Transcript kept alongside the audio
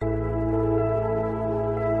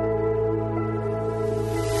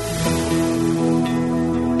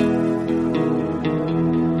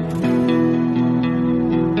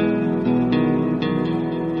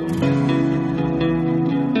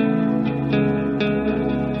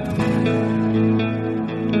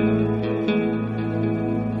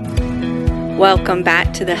welcome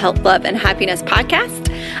back to the Health, Love, and Happiness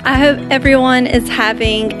podcast. I hope everyone is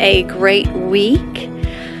having a great week.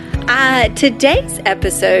 Today's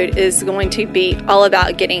episode is going to be all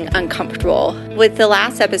about getting uncomfortable. With the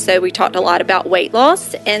last episode, we talked a lot about weight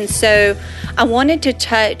loss, and so I wanted to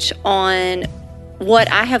touch on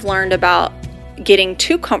what I have learned about getting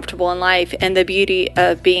too comfortable in life and the beauty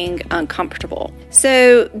of being uncomfortable.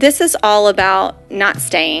 So this is all about not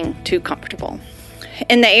staying too comfortable.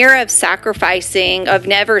 In the era of sacrificing, of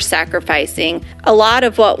never sacrificing, a lot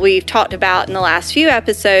of what we've talked about in the last few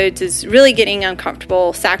episodes is really getting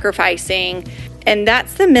uncomfortable, sacrificing, and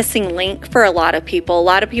that's the missing link for a lot of people. A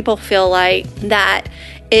lot of people feel like that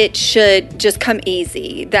it should just come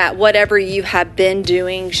easy, that whatever you have been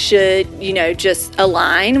doing should, just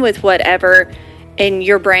align with whatever in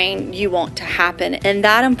your brain you want to happen. And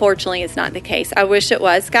that unfortunately is not the case. I wish it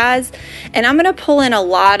was, guys. And I'm going to pull in a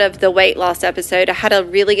lot of the weight loss episode. I had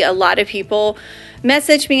a lot of people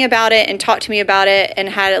message me about it and talk to me about it and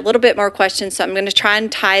had a little bit more questions. So I'm going to try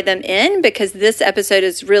and tie them in because this episode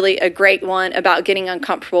is really a great one about getting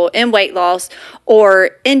uncomfortable in weight loss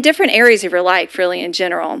or in different areas of your life, really in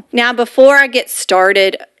general. Now, before I get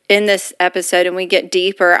started in this episode and we get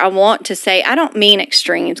deeper, I want to say I don't mean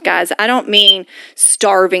extremes, guys. I don't mean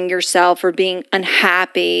starving yourself or being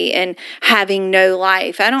unhappy and having no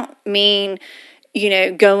life. I don't mean,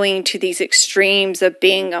 going to these extremes of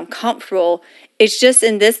being uncomfortable. It's just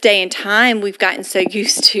in this day and time, we've gotten so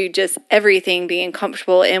used to just everything being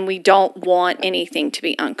comfortable and we don't want anything to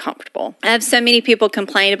be uncomfortable. I have so many people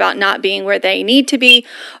complain about not being where they need to be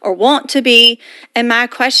or want to be. And my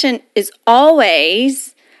question is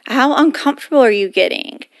always, how uncomfortable are you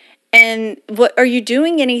getting? And what are you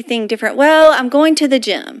doing anything different? Well, I'm going to the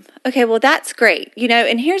gym. Okay, well, that's great.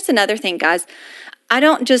 And here's another thing, guys. I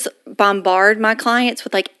don't just bombard my clients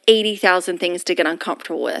with like 80,000 things to get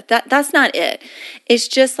uncomfortable with. That's not it. It's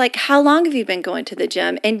just like, how long have you been going to the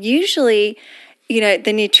gym? And usually, the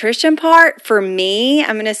nutrition part for me,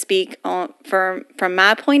 I'm going to speak on from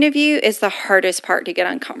my point of view, is the hardest part to get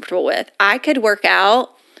uncomfortable with. I could work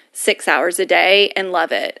out 6 hours a day and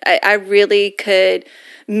love it. I really could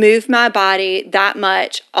move my body that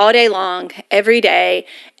much all day long, every day,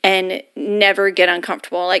 and never get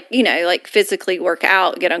uncomfortable. Like physically work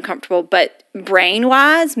out, get uncomfortable, but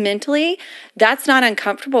brain-wise, mentally, that's not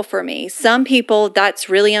uncomfortable for me. Some people, that's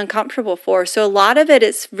really uncomfortable for. So a lot of it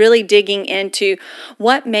is really digging into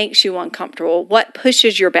what makes you uncomfortable, what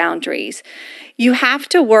pushes your boundaries. You'll have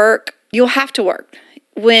to work.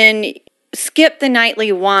 When skip the nightly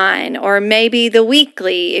wine or maybe the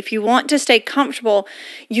weekly. If you want to stay comfortable,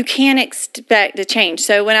 you can't expect a change.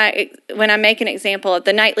 So when I make an example of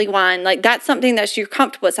the nightly wine, like that's something that you're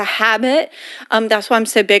comfortable. It's a habit. That's why I'm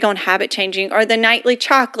so big on habit changing, or the nightly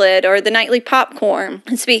chocolate or the nightly popcorn.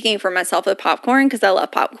 And speaking for myself with popcorn, because I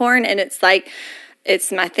love popcorn and it's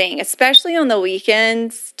my thing, especially on the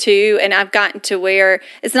weekends too. And I've gotten to where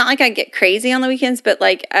it's not like I get crazy on the weekends, but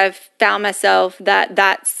like I've found myself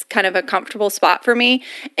that's kind of a comfortable spot for me.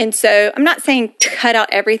 And so I'm not saying to cut out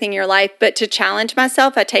everything in your life, but to challenge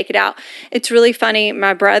myself, I take it out. It's really funny.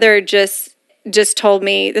 My brother just told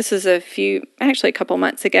me, this was a couple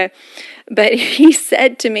months ago, but he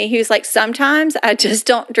said to me, he was like, sometimes I just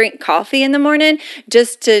don't drink coffee in the morning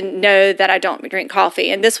just to know that I don't drink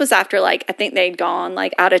coffee. And this was after I think they'd gone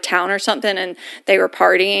out of town or something and they were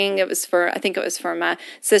partying. I think it was for my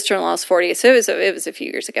sister-in-law's 40th. So it was a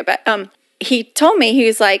few years ago, but he told me, he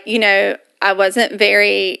was like, I wasn't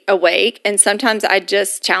very awake, and sometimes I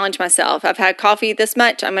just challenge myself. I've had coffee this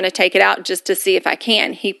much, I'm going to take it out just to see if I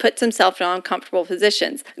can. He puts himself in uncomfortable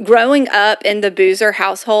positions. Growing up in the Boozer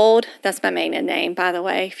household, that's my maiden name, by the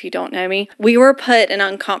way, if you don't know me, we were put in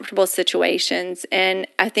uncomfortable situations, and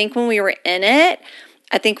I think when we were in it,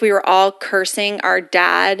 I think we were all cursing our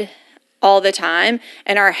dad all the time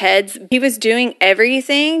in our heads. He was doing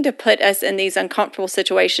everything to put us in these uncomfortable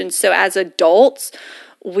situations. So as adults,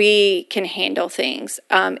 we can handle things.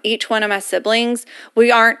 Each one of my siblings,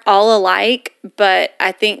 we aren't all alike, but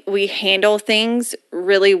I think we handle things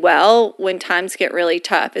really well when times get really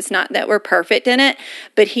tough. It's not that we're perfect in it,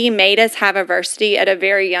 but he made us have adversity at a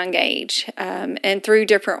very young age, and through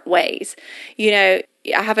different ways. I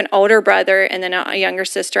have an older brother and then a younger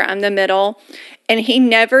sister. I'm the middle, and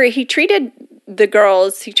he treated the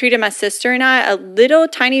girls, he treated my sister and I a little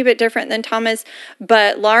tiny bit different than Thomas,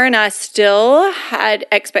 but Laura and I still had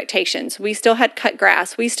expectations. We still had cut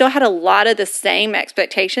grass. We still had a lot of the same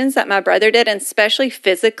expectations that my brother did, and especially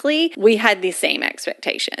physically, we had the same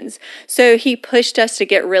expectations. So he pushed us to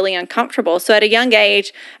get really uncomfortable. So at a young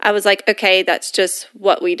age, I was like, okay, that's just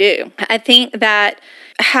what we do. I think that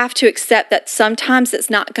I have to accept that sometimes it's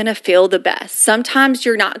not going to feel the best. Sometimes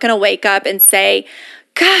you're not going to wake up and say,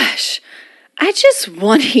 gosh, I just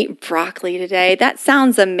want to eat broccoli today. That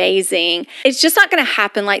sounds amazing. It's just not going to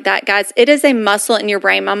happen like that, guys. It is a muscle in your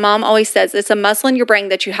brain. My mom always says it's a muscle in your brain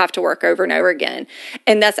that you have to work over and over again.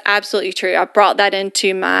 And that's absolutely true. I brought that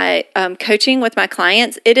into my coaching with my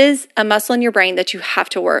clients. It is a muscle in your brain that you have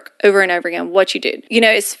to work over and over again, what you do. You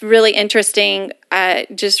know, it's really interesting. I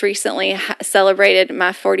just recently celebrated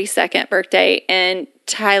my 42nd birthday, and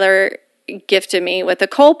Tyler gifted me with a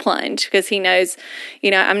cold plunge because he knows, you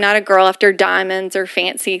know, I'm not a girl after diamonds or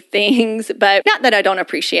fancy things, but not that I don't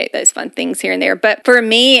appreciate those fun things here and there. But for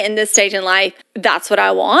me in this stage in life, that's what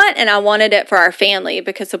I want. And I wanted it for our family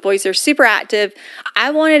because the boys are super active.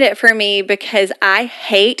 I wanted it for me because I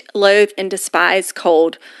hate, loathe, and despise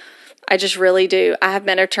cold. I just really do. I have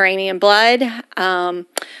Mediterranean blood.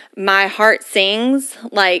 My heart sings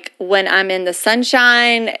like when I'm in the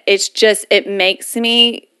sunshine. It makes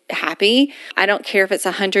me happy. I don't care if it's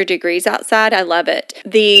 100 degrees outside. I love it.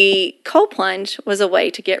 The cold plunge was a way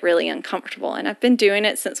to get really uncomfortable, and I've been doing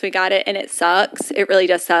it since we got it, and it sucks. It really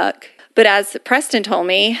does suck. But as Preston told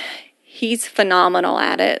me, he's phenomenal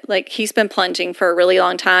at it. Like, he's been plunging for a really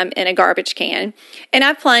long time in a garbage can. And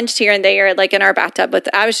I've plunged here and there, like in our bathtub,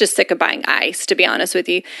 but I was just sick of buying ice, to be honest with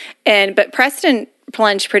you. But Preston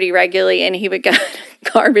plunged pretty regularly, and he would go to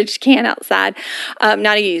a garbage can outside,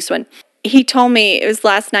 not a used one. He told me, it was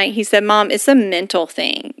last night, he said, Mom, it's a mental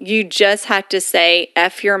thing. You just have to say,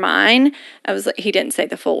 F your mind. He didn't say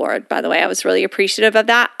the full word, by the way. I was really appreciative of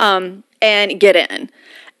that. And get in.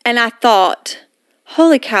 And I thought,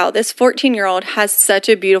 holy cow, this 14-year-old has such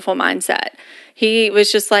a beautiful mindset. He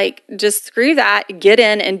was just like, just screw that, get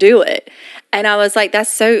in and do it. And I was like,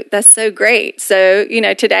 that's so great. So, you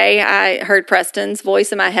know, today I heard Preston's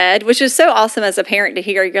voice in my head, which is so awesome as a parent to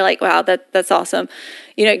hear. You're like, wow, that's awesome.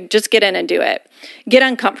 You know, just get in and do it. Get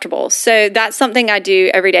uncomfortable. So that's something I do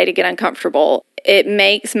every day to get uncomfortable. It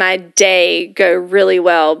makes my day go really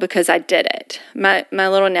well because I did it. My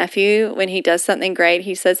little nephew, when he does something great,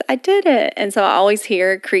 he says, I did it. And so I always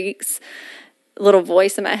hear Creek's little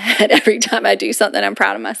voice in my head every time I do something I'm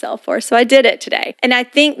proud of myself for. So I did it today. And I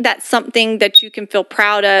think that's something that you can feel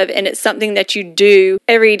proud of, and it's something that you do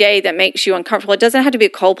every day that makes you uncomfortable. It doesn't have to be a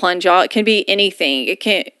cold plunge, y'all. It can be anything. It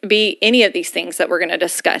can be any of these things that we're going to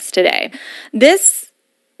discuss today. This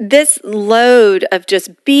load of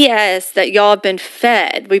just BS that y'all have been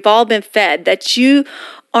fed, we've all been fed, that you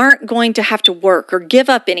aren't going to have to work or give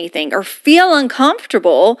up anything or feel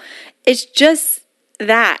uncomfortable, it's just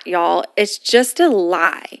that, y'all. It's just a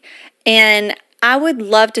lie. And I would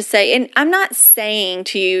love to say, and I'm not saying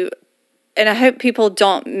to you, and I hope people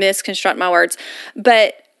don't misconstruct my words,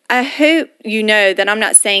 but I hope you know that I'm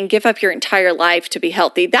not saying give up your entire life to be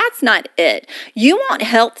healthy. That's not it. You want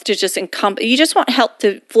health to just you just want health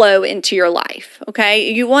to flow into your life,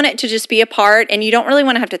 okay? You want it to just be a part, and you don't really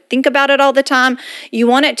want to have to think about it all the time. You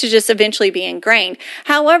want it to just eventually be ingrained.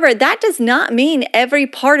 However, that does not mean every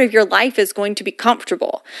part of your life is going to be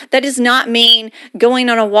comfortable. That does not mean going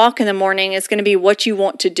on a walk in the morning is going to be what you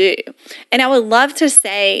want to do. And I would love to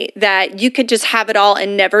say that you could just have it all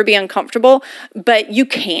and never be uncomfortable, but you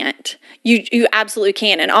can't. You absolutely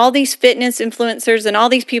can. And all these fitness influencers and all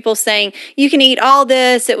these people saying, you can eat all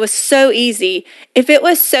this, it was so easy. If it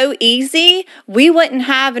was so easy, we wouldn't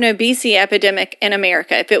have an obesity epidemic in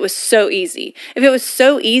America if it was so easy. If it was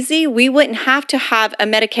so easy, we wouldn't have to have a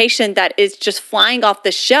medication that is just flying off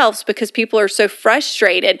the shelves because people are so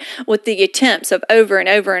frustrated with the attempts of over and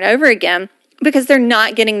over and over again, because they're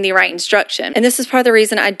not getting the right instruction. And this is part of the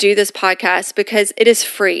reason I do this podcast, because it is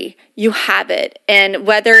free. You have it. And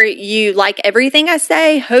whether you like everything I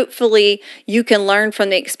say, hopefully you can learn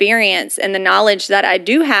from the experience and the knowledge that I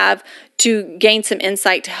do have to gain some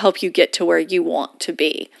insight to help you get to where you want to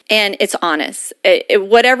be. And it's honest.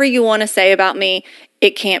 Whatever you want to say about me,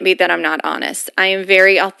 it can't be that I'm not honest. I am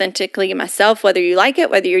very authentically myself, whether you like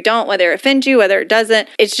it, whether you don't, whether it offends you, whether it doesn't.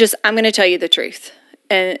 It's just, I'm going to tell you the truth.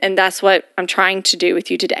 And that's what I'm trying to do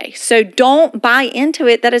with you today. So don't buy into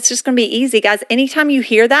it that it's just going to be easy, guys. Anytime you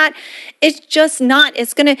hear that, it's just not.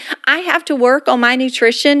 I have to work on my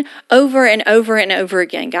nutrition over and over and over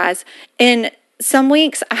again, guys. And some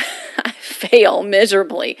weeks I fail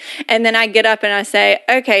miserably. And then I get up and I say,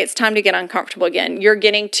 okay, it's time to get uncomfortable again. You're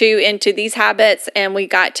getting too into these habits and we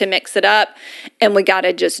got to mix it up and we got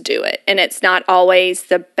to just do it. And it's not always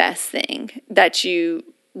the best thing that you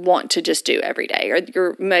want to just do every day or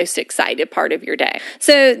your most excited part of your day.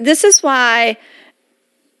 So this is why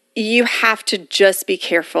you have to just be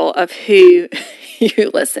careful of who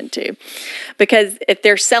you listen to. Because if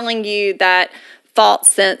they're selling you that false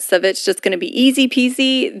sense of it's just going to be easy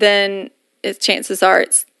peasy, then chances are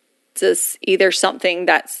it's just either something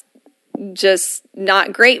that's just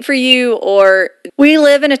not great for you, or we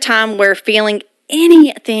live in a time where feeling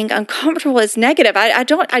anything uncomfortable is negative.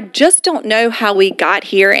 I just don't know how we got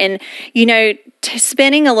here. And,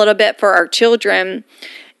 spending a little bit for our children,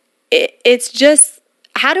 it's just,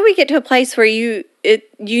 how do we get to a place where you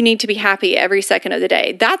need to be happy every second of the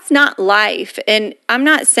day? That's not life. And I'm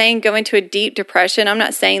not saying go into a deep depression. I'm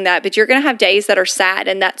not saying that, but you're going to have days that are sad,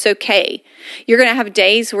 and that's okay. You're going to have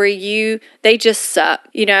days where they just suck.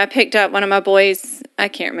 I picked up one of my boys. I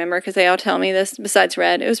can't remember because they all tell me this besides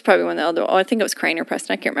Red. It was probably one of the other, I think it was Crane or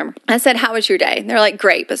Preston. I can't remember. I said, how was your day? And they're like,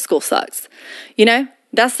 great, but school sucks.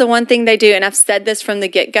 That's the one thing they do. And I've said this from the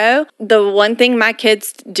get-go. The one thing my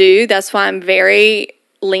kids do, that's why I'm very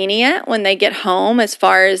lenient when they get home as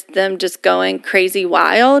far as them just going crazy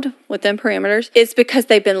wild within parameters, it's because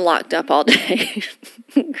they've been locked up all day.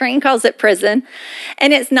 Crane calls it prison.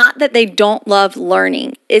 And it's not that they don't love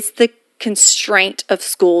learning. It's the constraint of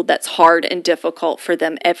school that's hard and difficult for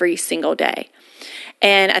them every single day.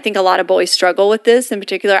 And I think a lot of boys struggle with this in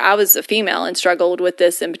particular. I was a female and struggled with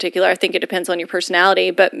this in particular. I think it depends on your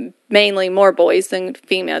personality, but mainly more boys than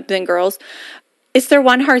girls. It's their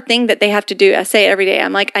one hard thing that they have to do. I say it every day.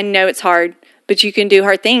 I'm like, I know it's hard, but you can do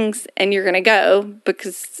hard things and you're going to go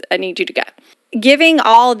because I need you to go. Giving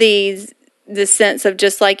all this sense of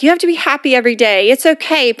just like, you have to be happy every day. It's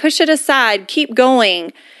okay. Push it aside. Keep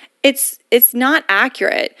going. It's not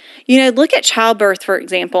accurate. Look at childbirth, for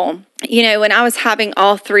example. When I was having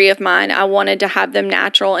all three of mine, I wanted to have them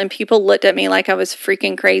natural, and people looked at me like I was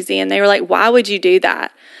freaking crazy, and they were like, why would you do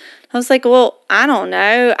that? I was like, well, I don't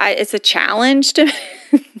know. It's a challenge to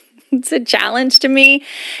It's a challenge to me,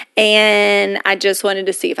 and I just wanted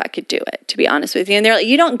to see if I could do it, to be honest with you. And they're like,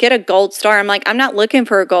 you don't get a gold star. I'm like, I'm not looking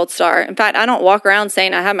for a gold star. In fact, I don't walk around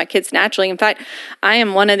saying I have my kids naturally. In fact, I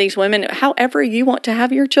am one of these women, however you want to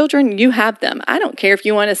have your children, you have them. I don't care if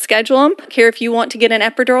you want to schedule them. I don't care if you want to get an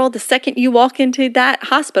epidural the second you walk into that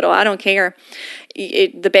hospital. I don't care.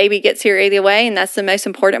 The baby gets here either way, and that's the most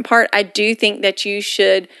important part. I do think that you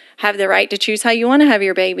should have the right to choose how you want to have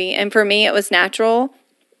your baby. And for me, it was natural.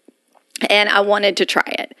 And I wanted to try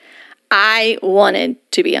it. I wanted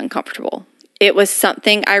to be uncomfortable. It was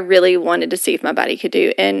something I really wanted to see if my body could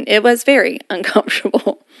do. And it was very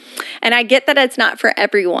uncomfortable. And I get that it's not for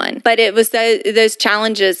everyone. But it was those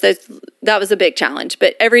challenges, that was a big challenge.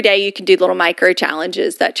 But every day you can do little micro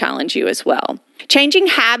challenges that challenge you as well. Changing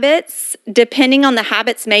habits, depending on the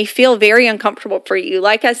habits, may feel very uncomfortable for you.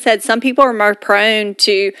 Like I said, some people are more prone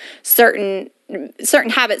to certain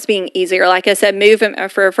habits being easier. Like I said,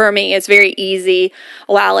 movement for me is very easy,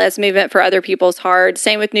 while as movement for other people is hard.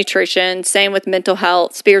 Same with nutrition, same with mental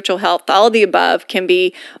health, spiritual health. All of the above can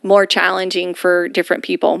be more challenging for different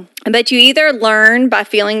people. But you either learn by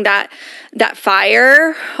feeling that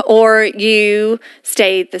fire, or you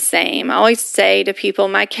stay the same. I always say to people,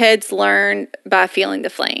 my kids learn by feeling the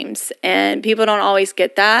flames, and people don't always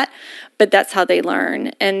get that. But that's how they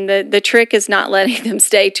learn. And the trick is not letting them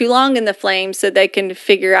stay too long in the flames so they can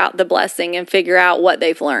figure out the blessing and figure out what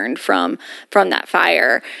they've learned from that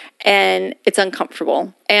fire. And it's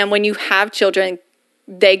uncomfortable. And when you have children,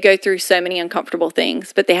 they go through so many uncomfortable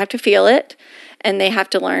things, but they have to feel it and they have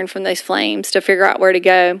to learn from those flames to figure out where to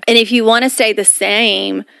go. And if you want to stay the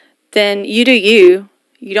same, then you do you.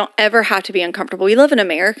 You don't ever have to be uncomfortable. We live in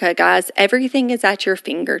America, guys. Everything is at your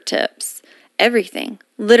fingertips. Everything.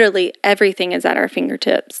 Literally everything is at our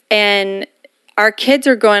fingertips. And our kids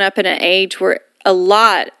are growing up in an age where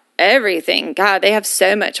everything, God, they have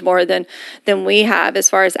so much more than we have as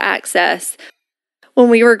far as access when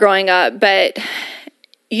we were growing up. But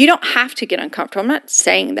you don't have to get uncomfortable. I'm not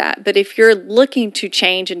saying that. But if you're looking to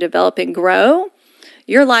change and develop and grow,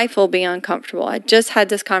 your life will be uncomfortable. I just had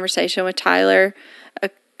this conversation with Tyler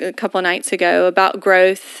a couple of nights ago about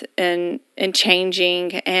growth and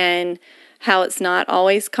changing, and how it's not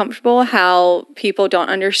always comfortable, how people don't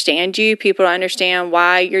understand you. People don't understand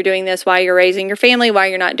why you're doing this, why you're raising your family, why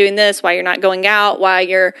you're not doing this, why you're not going out, why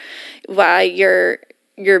you're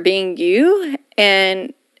being you.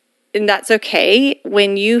 And that's okay.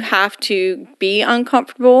 When you have to be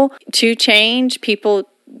uncomfortable to change, people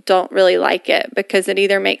don't really like it because it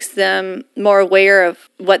either makes them more aware of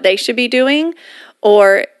what they should be doing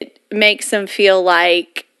or it makes them feel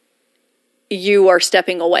like you are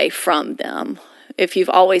stepping away from them. If you've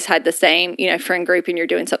always had the same, friend group and you're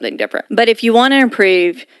doing something different. But if you want to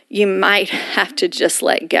improve, you might have to just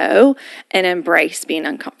let go and embrace being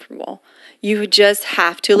uncomfortable. You just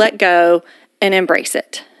have to let go and embrace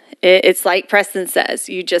it. It's like Preston says,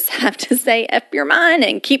 you just have to say F your mind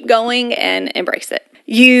and keep going and embrace it.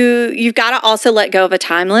 You've got to also let go of a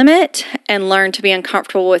time limit and learn to be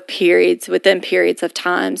uncomfortable with within periods of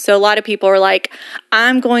time. So a lot of people are like,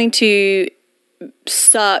 I'm going to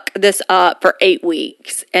suck this up for 8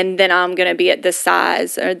 weeks and then I'm going to be at this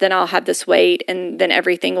size or then I'll have this weight and then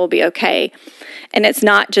everything will be okay. And it's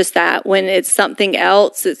not just that. When it's something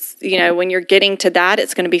else, it's, when you're getting to that,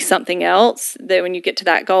 it's going to be something else. That when you get to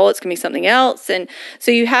that goal, it's going to be something else. And so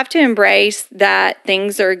you have to embrace that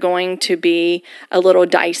things are going to be a little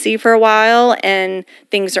dicey for a while and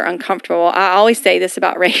things are uncomfortable. I always say this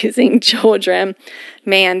about raising children.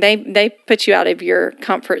 Man, they put you out of your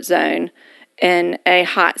comfort zone in a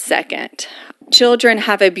hot second. Children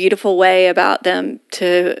have a beautiful way about them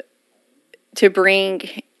to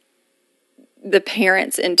bring the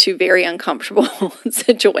parents into very uncomfortable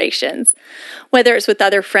situations. Whether it's with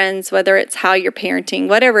other friends, whether it's how you're parenting,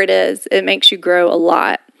 whatever it is, it makes you grow a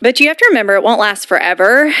lot. But you have to remember it won't last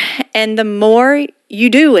forever. And the more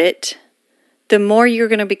you do it, the more you're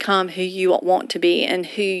going to become who you want to be and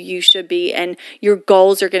who you should be, and your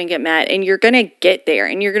goals are going to get met, and you're going to get there,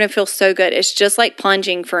 and you're going to feel so good. It's just like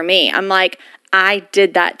plunging for me. I'm like, I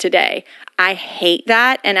did that today. I hate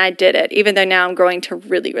that, and I did it, even though now I'm growing to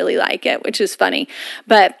really, really like it, which is funny.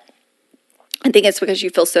 But I think it's because you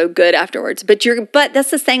feel so good afterwards. But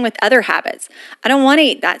that's the same with other habits. I don't want to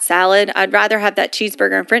eat that salad. I'd rather have that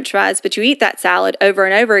cheeseburger and french fries, but you eat that salad over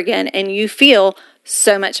and over again, and you feel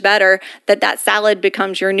so much better that salad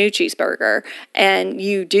becomes your new cheeseburger, and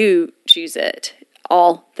you do choose it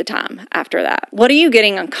all the time after that. What are you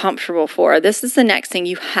getting uncomfortable for? This is the next thing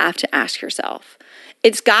you have to ask yourself.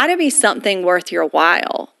 It's got to be something worth your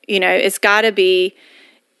while. You've got to be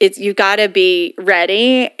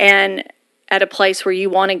ready and at a place where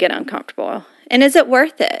you want to get uncomfortable. And is it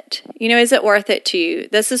worth it? Is it worth it to you?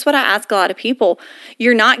 This is what I ask a lot of people.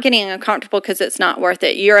 You're not getting uncomfortable because it's not worth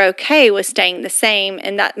it. You're okay with staying the same,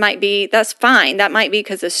 and that's fine. That might be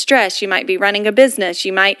because of stress. You might be running a business.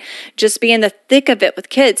 You might just be in the thick of it with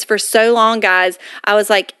kids. For so long, guys, I was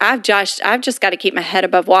like, I've just got to keep my head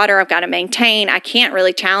above water. I've got to maintain. I can't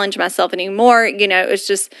really challenge myself anymore. It's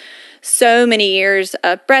just so many years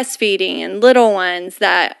of breastfeeding and little ones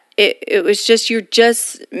that it was just, you're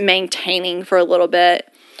just maintaining for a little bit,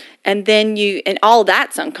 and then and all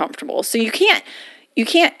that's uncomfortable. So you can't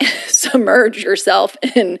submerge yourself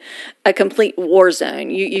in a complete war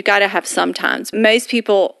zone. You got to have some times. Most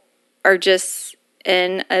people are just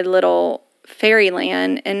in a little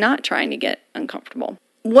fairyland and not trying to get uncomfortable.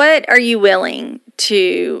 What are you willing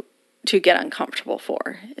to get uncomfortable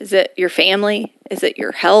for? Is it your family? Is it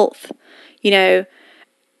your health?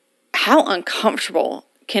 How uncomfortable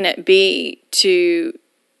can it be to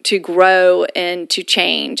grow and to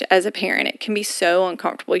change as a parent? It can be so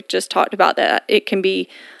uncomfortable. We just talked about that. It can be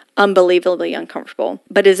unbelievably uncomfortable.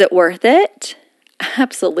 But is it worth it?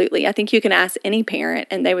 Absolutely. I think you can ask any parent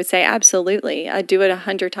and they would say, absolutely. I'd do it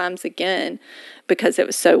 100 times again because it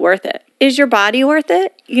was so worth it. Is your body worth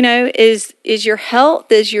it? Is your health,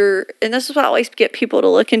 and this is what I always get people to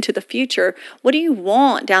look into the future. What do you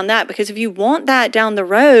want down that? Because if you want that down the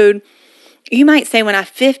road, you might say, when I'm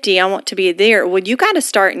 50, I want to be there. Well, you got to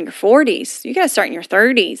start in your 40s. You got to start in your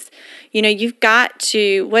 30s. You've got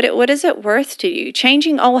to, what is it worth to you?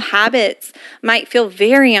 Changing old habits might feel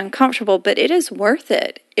very uncomfortable, but it is worth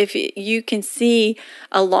it if you can see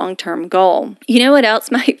a long-term goal. You know what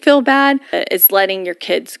else might feel bad? It's letting your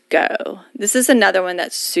kids go. This is another one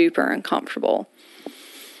that's super uncomfortable.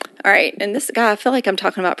 All right, and this guy, I feel like I'm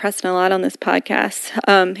talking about Preston a lot on this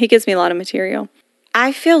podcast. He gives me a lot of material.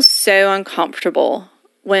 I feel so uncomfortable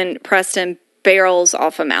when Preston barrels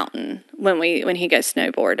off a mountain when he goes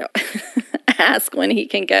snowboard. Ask when he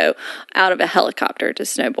can go out of a helicopter to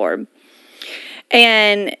snowboard.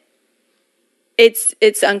 And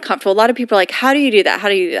it's uncomfortable. A lot of people are like, how do you do that? How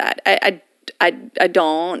do you do that? I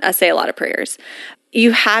don't. I say a lot of prayers.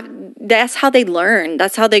 That's how they learn.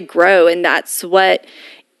 That's how they grow. And that's what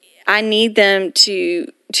I need them to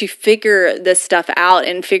figure this stuff out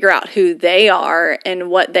and figure out who they are and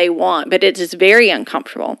what they want. But it is very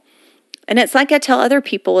uncomfortable. And it's like I tell other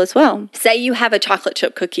people as well. Say you have a chocolate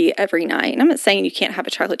chip cookie every night. And I'm not saying you can't have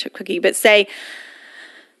a chocolate chip cookie, but say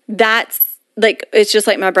that's like, it's just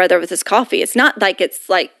like my brother with his coffee. It's not like it's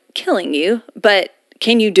like killing you, but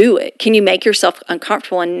can you do it? Can you make yourself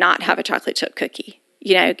uncomfortable and not have a chocolate chip cookie?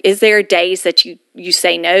 You know, is there days that you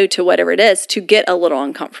say no to whatever it is to get a little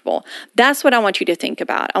uncomfortable? That's what I want you to think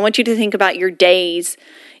about. I want you to think about your days,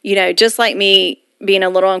 you know, just like me being a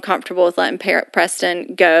little uncomfortable with letting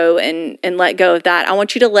Preston go and let go of that. I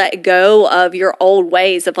want you to let go of your old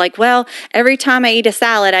ways of like, well, every time I eat a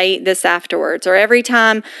salad, I eat this afterwards. Or every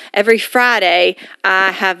Friday,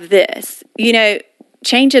 I have this. You know,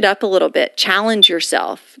 change it up a little bit. Challenge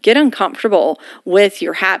yourself. Get uncomfortable with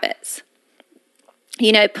your habits.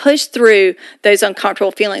 You know, push through those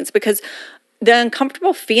uncomfortable feelings, because the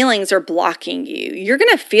uncomfortable feelings are blocking you. You're going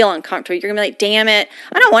to feel uncomfortable. You're going to be like, damn it,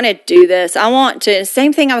 I don't want to do this. I want to.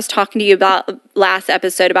 Same thing I was talking to you about last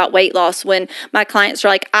episode about weight loss, when my clients are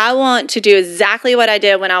like, I want to do exactly what I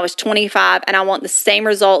did when I was 25, and I want the same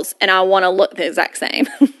results, and I want to look the exact same.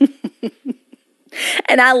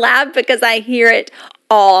 And I laugh because I hear it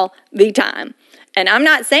all the time. And I'm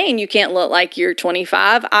not saying you can't look like you're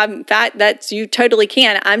 25. You totally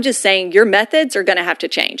can. I'm just saying your methods are going to have to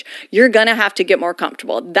change. You're going to have to get more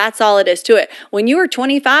comfortable. That's all it is to it. When you were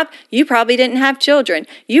 25, you probably didn't have children.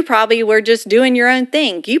 You probably were just doing your own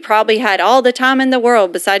thing. You probably had all the time in the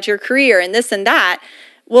world besides your career and this and that.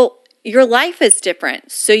 Well, your life is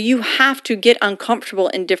different. So you have to get uncomfortable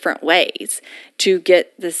in different ways to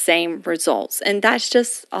get the same results. And that's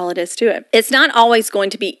just all it is to it. It's not always going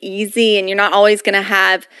to be easy, and you're not always going to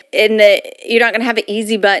have you're not going to have an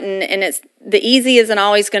easy button, and the easy isn't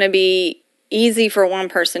always going to be easy for one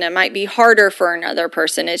person. It might be harder for another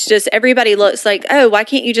person. It's just everybody looks like, oh, why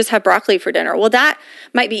can't you just have broccoli for dinner? Well, that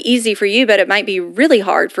might be easy for you, but it might be really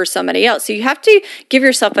hard for somebody else. So you have to give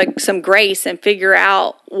yourself some grace and figure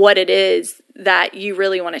out what it is that you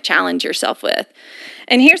really want to challenge yourself with.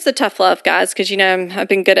 And here's the tough love, guys, because, you know, I've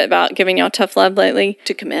been good about giving y'all tough love lately.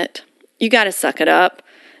 To commit. You got to suck it up.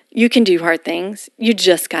 You can do hard things. You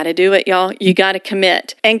just got to do it, y'all. You got to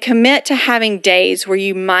commit. And commit to having days where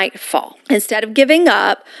you might fall. Instead of giving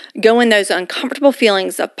up, go in those uncomfortable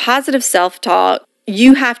feelings of positive self-talk.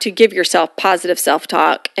 You have to give yourself positive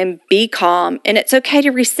self-talk and be calm. And it's okay to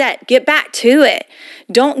reset. Get back to it.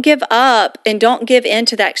 Don't give up and don't give in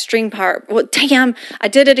to that extreme part. Well, damn, I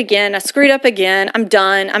did it again. I screwed up again. I'm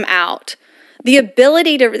done. I'm out. The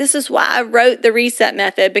ability to, this is why I wrote the reset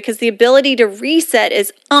method, because the ability to reset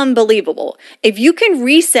is unbelievable. If you can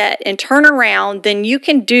reset and turn around, then you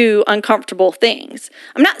can do uncomfortable things.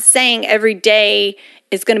 I'm not saying every day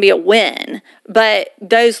is going to be a win, but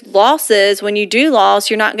those losses, when you do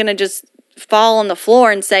lose, you're not going to just fall on the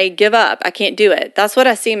floor and say, give up, I can't do it. That's what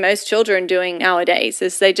I see most children doing nowadays,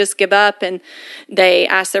 is they just give up and they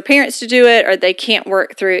ask their parents to do it, or they can't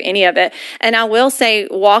work through any of it. And I will say,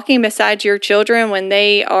 walking beside your children when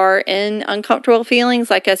they are in uncomfortable feelings,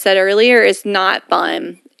 like I said earlier, is not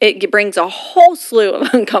fun. It brings a whole slew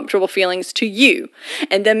of uncomfortable feelings to you,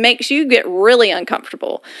 and then makes you get really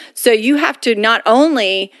uncomfortable. So you have to not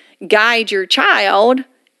only guide your child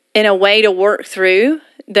in a way to work through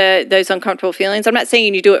those uncomfortable feelings. I'm not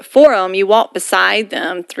saying you do it for them. You walk beside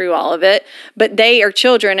them through all of it, but they are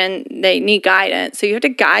children and they need guidance. So you have to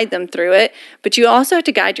guide them through it, but you also have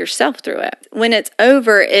to guide yourself through it. When it's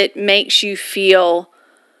over, it makes you feel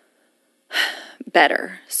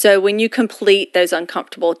better. So when you complete those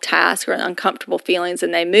uncomfortable tasks or uncomfortable feelings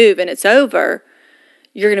and they move and it's over,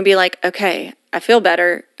 you're going to be like, okay, I feel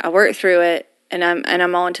better. I worked through it, and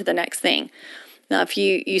I'm on to the next thing. Now, if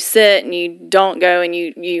you sit and you don't go and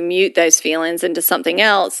you mute those feelings into something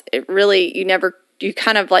else, it really, you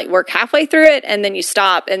kind of like work halfway through it, and then you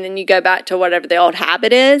stop, and then you go back to whatever the old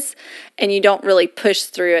habit is, and you don't really push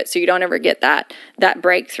through it, so you don't ever get that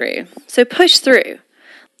breakthrough. So push through.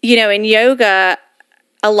 You know, in yoga,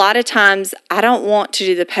 a lot of times I don't want to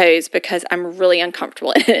do the pose because I'm really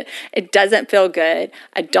uncomfortable in it. It doesn't feel good.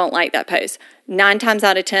 I don't like that pose. 9 times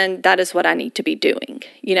out of 10, that is what I need to be doing.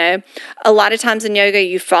 You know, a lot of times in yoga,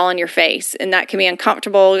 you fall on your face, and that can be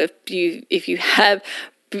uncomfortable.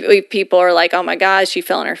 If people are like, oh my gosh, she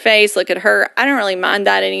fell on her face, look at her. I don't really mind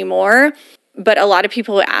that anymore. But a lot of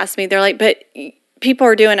people ask me, they're like, but people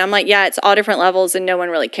are doing, I'm like, yeah, it's all different levels and no one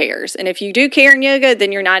really cares. And if you do care in yoga,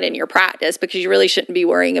 then you're not in your practice, because you really shouldn't be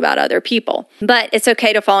worrying about other people. But it's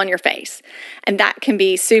okay to fall on your face. And that can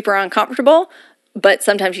be super uncomfortable, but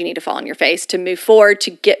sometimes you need to fall on your face to move forward,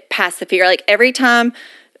 to get past the fear. Like every time,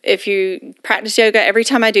 if you practice yoga, every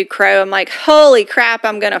time I do crow, I'm like, holy crap,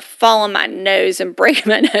 I'm going to fall on my nose and break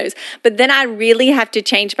my nose. But then I really have to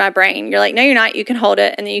change my brain. You're like, no, you're not. You can hold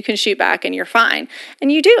it, and then you can shoot back, and you're fine.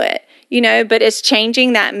 And you do it, you know, but it's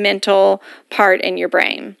changing that mental part in your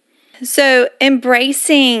brain. So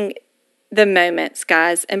embracing the moments,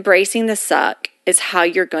 guys. Embracing the suck is how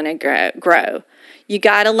you're going to grow. You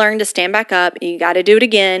got to learn to stand back up, and you got to do it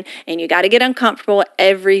again, and you got to get uncomfortable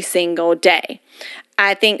every single day.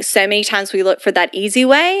 I think so many times we look for that easy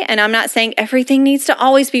way, and I'm not saying everything needs to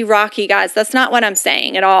always be rocky, guys. That's not what I'm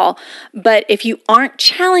saying at all. But if you aren't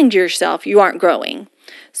challenging yourself, you aren't growing.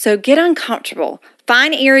 So get uncomfortable.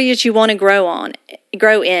 Find areas you want to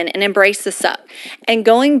grow in, and embrace the suck. And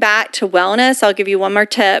going back to wellness, I'll give you one more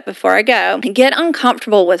tip before I go. Get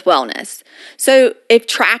uncomfortable with wellness. So if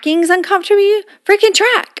tracking is uncomfortable for you, freaking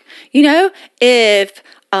track. If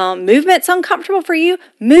movement's uncomfortable for you,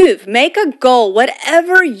 move. Make a goal.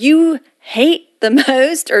 Whatever you hate the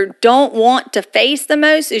most or don't want to face the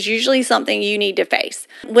most is usually something you need to face.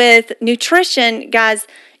 With nutrition, guys,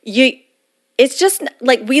 it's just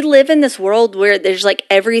like we live in this world where there's like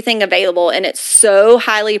everything available, and it's so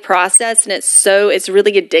highly processed, and it's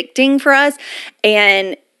really addicting for us,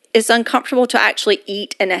 and it's uncomfortable to actually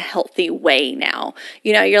eat in a healthy way now.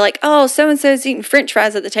 You're like, oh, so-and-so's eating French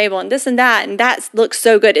fries at the table and this and that looks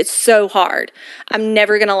so good. It's so hard. I'm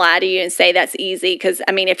never going to lie to you and say that's easy because,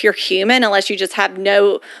 if you're human, unless you just have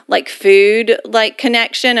no, food,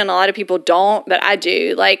 connection, and a lot of people don't, but I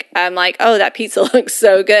do. I'm like, oh, that pizza looks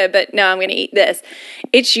so good, but no, I'm going to eat this.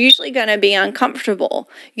 It's usually going to be uncomfortable,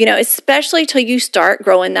 especially till you start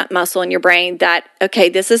growing that muscle in your brain that, okay,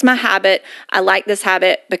 this is my habit. I like this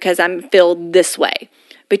habit because I'm filled this way.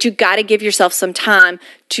 But you got to give yourself some time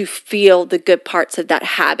to feel the good parts of that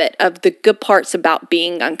habit, of the good parts about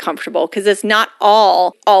being uncomfortable, because it's not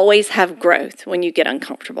always have growth when you get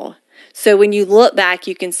uncomfortable. So when you look back,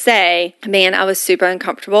 you can say, man, I was super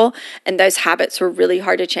uncomfortable and those habits were really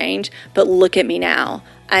hard to change, but look at me now.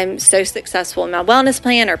 I'm so successful in my wellness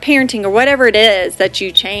plan or parenting or whatever it is that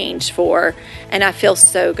you changed for, and I feel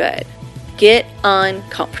so good. Get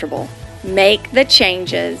uncomfortable. Make the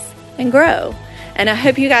changes and grow. And I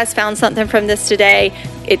hope you guys found something from this today.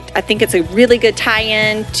 I think it's a really good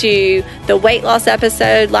tie-in to the weight loss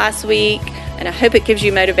episode last week, and I hope it gives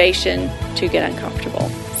you motivation to get uncomfortable.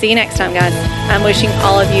 See you next time, guys. I'm wishing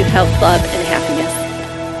all of you health, love, and happiness.